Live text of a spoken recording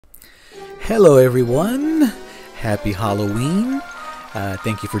Hello everyone, happy Halloween.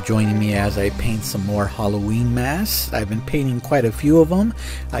 Thank you for joining me as I paint some more Halloween masks. I've been painting quite a few of them.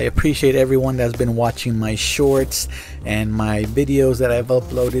 I appreciate everyone that's been watching my shorts and my videos that I've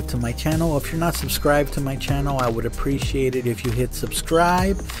uploaded to my channel. If you're not subscribed to my channel, I would appreciate it if you hit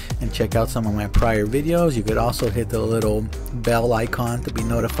subscribe and check out some of my prior videos. You could also hit the little bell icon to be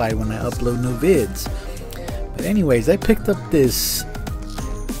notified when I upload new vids. But anyways, I picked up this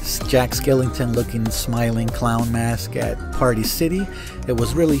Jack Skellington looking smiling clown mask at Party City. It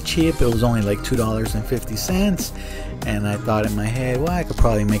was really cheap. It was only like $2.50, and I thought in my head, well, I could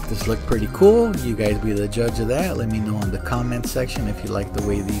probably make this look pretty cool. You guys be the judge of that. Let me know in the comment section if you like the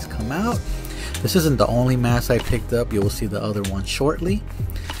way these come out. This isn't the only mask I picked up. You will see the other one shortly.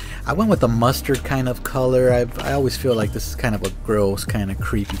 I went with a mustard kind of color. I always feel like this is kind of a gross, kind of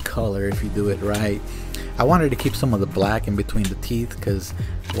creepy color if you do it right. I wanted to keep some of the black in between the teeth, because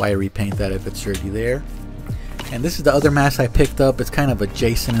why repaint that if it's already there? And this is the other mask I picked up. It's kind of a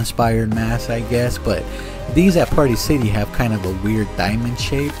Jason inspired mask, I guess, but these at Party City have kind of a weird diamond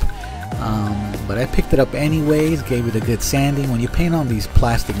shape. But I picked it up anyways, gave it a good sanding. When you paint on these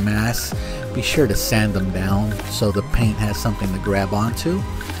plastic masks, be sure to sand them down so the paint has something to grab onto.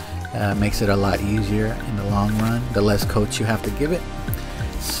 Makes it a lot easier in the long run, the less coats you have to give it.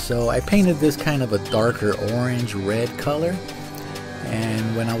 So I painted this kind of a darker orange red color,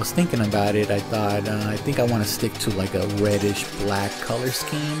 and when I was thinking about it, I thought I think I want to stick to like a reddish black color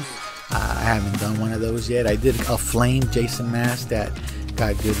scheme. I haven't done one of those yet. I did a flame Jason mask that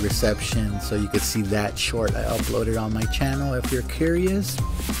got good reception, so you could see that short I uploaded on my channel if you're curious.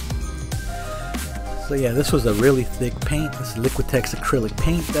 So yeah, this was a really thick paint. This is Liquitex acrylic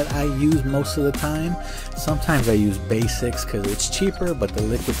paint that I use most of the time. Sometimes I use basics because it's cheaper, but the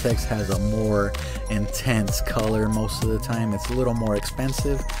Liquitex has a more intense color most of the time. It's a little more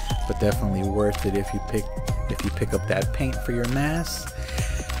expensive, but definitely worth it if you pick up that paint for your mask.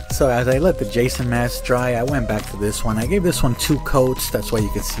 So as I let the Jason mask dry, I went back to this one. I gave this one 2 coats. That's why you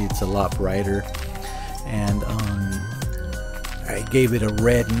can see it's a lot brighter. And I gave it a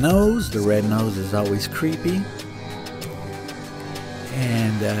red nose. The red nose is always creepy.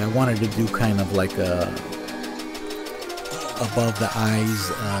 And I wanted to do kind of like a above the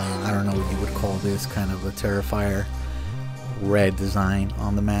eyes, I don't know what you would call this, kind of a Terrifier red design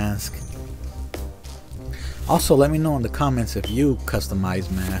on the mask. Also, let me know in the comments if you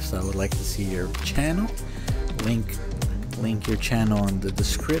customize masks. I would like to see your channel. Link your channel in the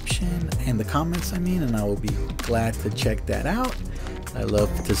description and the comments, and I will be glad to check that out. I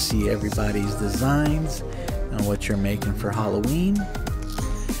love to see everybody's designs and what you're making for Halloween.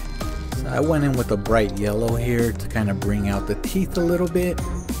 So I went in with a bright yellow here to kind of bring out the teeth a little bit.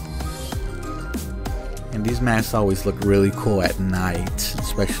 And these masks always look really cool at night,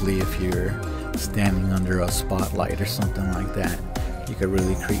 especially if you're standing under a spotlight or something like that. You could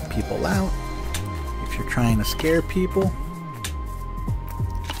really creep people out if you're trying to scare people.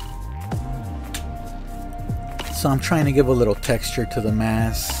 So I'm trying to give a little texture to the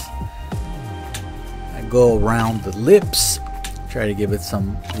mask. I go around the lips, try to give it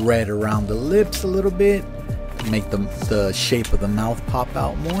some red around the lips a little bit to make the shape of the mouth pop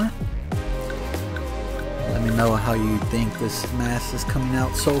out more. Let me know how you think this mask is coming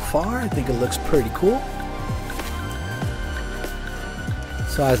out so far. I think it looks pretty cool.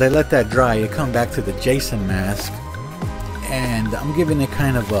 So as I let that dry, I come back to the Jason mask, and I'm giving it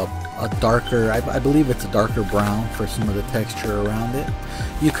kind of a darker, I believe it's a darker brown for some of the texture around it.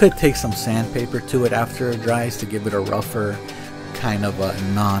 You could take some sandpaper to it after it dries to give it a rougher, kind of a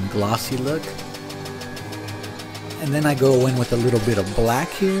non-glossy look. And then I go in with a little bit of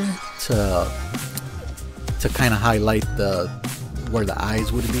black here to kind of highlight where the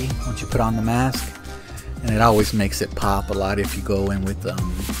eyes would be once you put on the mask. And it always makes it pop a lot if you go in with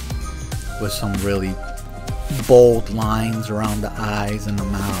some really bold lines around the eyes and the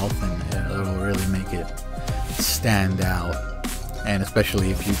mouth, and it'll really make it stand out. And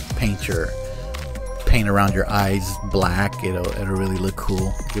especially if you paint around your eyes black, it'll really look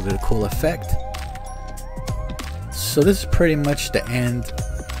cool, give it a cool effect. So this is pretty much the end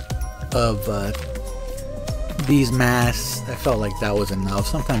of these masks. I felt like that was enough.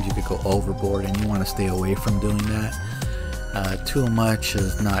 Sometimes you could go overboard and you want to stay away from doing that. Too much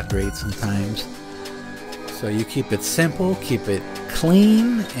is not great sometimes. So you keep it simple, keep it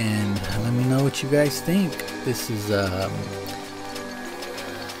clean, and let me know what you guys think. This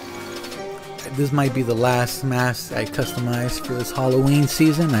might be the last mask I customized for this Halloween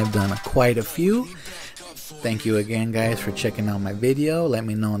season. I've done quite a few. Thank you again, guys, for checking out my video. Let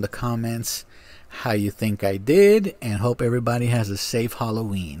me know in the comments how you think I did, and hope everybody has a safe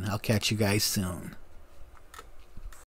Halloween. I'll catch you guys soon.